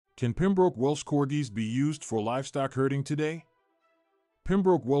Can Pembroke Welsh Corgis be used for livestock herding today?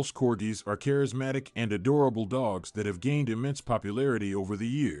 Pembroke Welsh Corgis are charismatic and adorable dogs that have gained immense popularity over the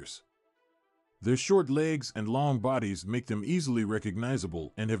years. Their short legs and long bodies make them easily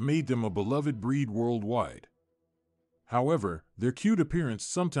recognizable and have made them a beloved breed worldwide. However, their cute appearance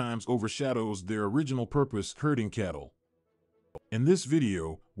sometimes overshadows their original purpose, herding cattle. In this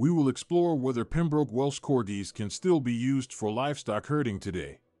video, we will explore whether Pembroke Welsh Corgis can still be used for livestock herding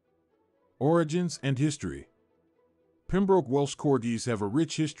today. Origins and history. Pembroke Welsh Corgis have a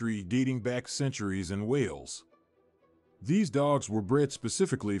rich history dating back centuries in Wales. These dogs were bred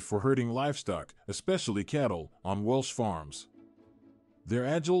specifically for herding livestock, especially cattle, on Welsh farms. Their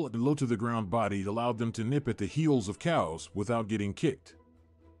agile and low-to-the-ground body allowed them to nip at the heels of cows without getting kicked.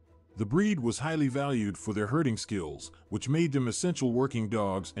 The breed was highly valued for their herding skills, which made them essential working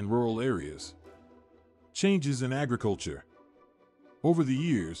dogs in rural areas. Changes in agriculture. Over the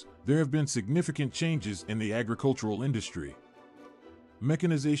years, there have been significant changes in the agricultural industry.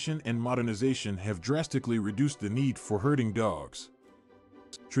 Mechanization and modernization have drastically reduced the need for herding dogs.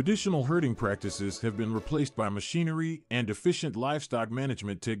 Traditional herding practices have been replaced by machinery and efficient livestock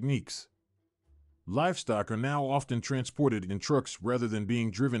management techniques. Livestock are now often transported in trucks rather than being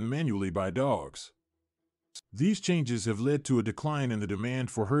driven manually by dogs. These changes have led to a decline in the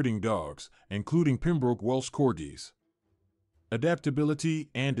demand for herding dogs, including Pembroke Welsh Corgis. Adaptability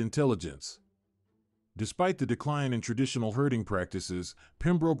and intelligence. Despite the decline in traditional herding practices,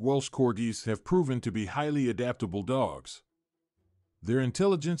 Pembroke Welsh Corgis have proven to be highly adaptable dogs. Their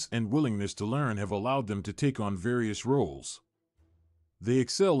intelligence and willingness to learn have allowed them to take on various roles. They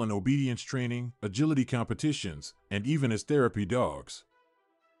excel in obedience training, agility competitions, and even as therapy dogs.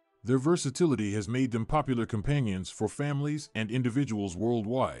 Their versatility has made them popular companions for families and individuals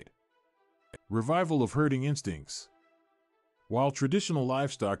worldwide. Revival of herding instincts. While traditional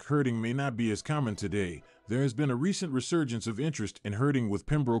livestock herding may not be as common today, there has been a recent resurgence of interest in herding with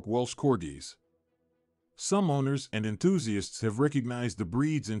Pembroke Welsh Corgis. Some owners and enthusiasts have recognized the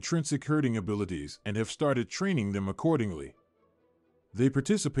breed's intrinsic herding abilities and have started training them accordingly. They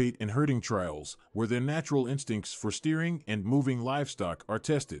participate in herding trials, where their natural instincts for steering and moving livestock are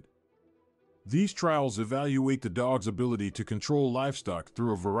tested. These trials evaluate the dog's ability to control livestock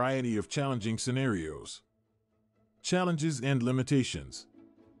through a variety of challenging scenarios. Challenges and limitations.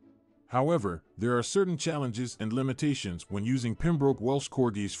 However, there are certain challenges and limitations when using Pembroke Welsh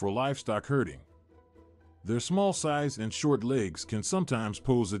Corgis for livestock herding. Their small size and short legs can sometimes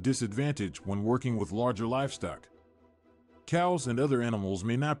pose a disadvantage when working with larger livestock. Cows and other animals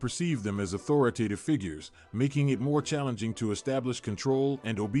may not perceive them as authoritative figures, making it more challenging to establish control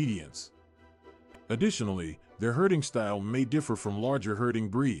and obedience. Additionally, their herding style may differ from larger herding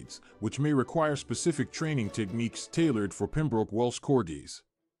breeds, which may require specific training techniques tailored for Pembroke Welsh Corgis.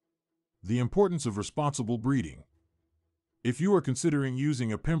 The importance of responsible breeding. If you are considering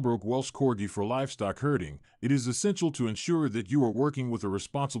using a Pembroke Welsh Corgi for livestock herding, it is essential to ensure that you are working with a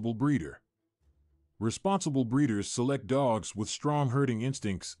responsible breeder. Responsible breeders select dogs with strong herding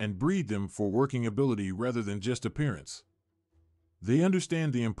instincts and breed them for working ability rather than just appearance. They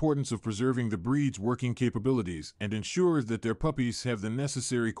understand the importance of preserving the breed's working capabilities and ensure that their puppies have the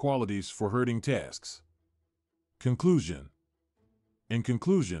necessary qualities for herding tasks. Conclusion. In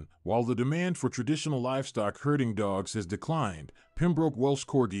conclusion, while the demand for traditional livestock herding dogs has declined, Pembroke Welsh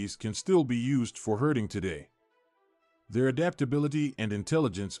Corgis can still be used for herding today. Their adaptability and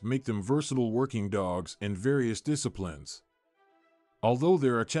intelligence make them versatile working dogs in various disciplines. Although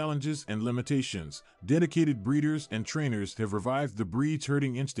there are challenges and limitations, dedicated breeders and trainers have revived the breed's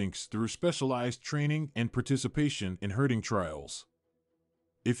herding instincts through specialized training and participation in herding trials.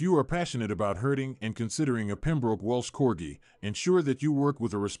 If you are passionate about herding and considering a Pembroke Welsh Corgi, ensure that you work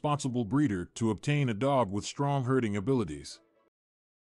with a responsible breeder to obtain a dog with strong herding abilities.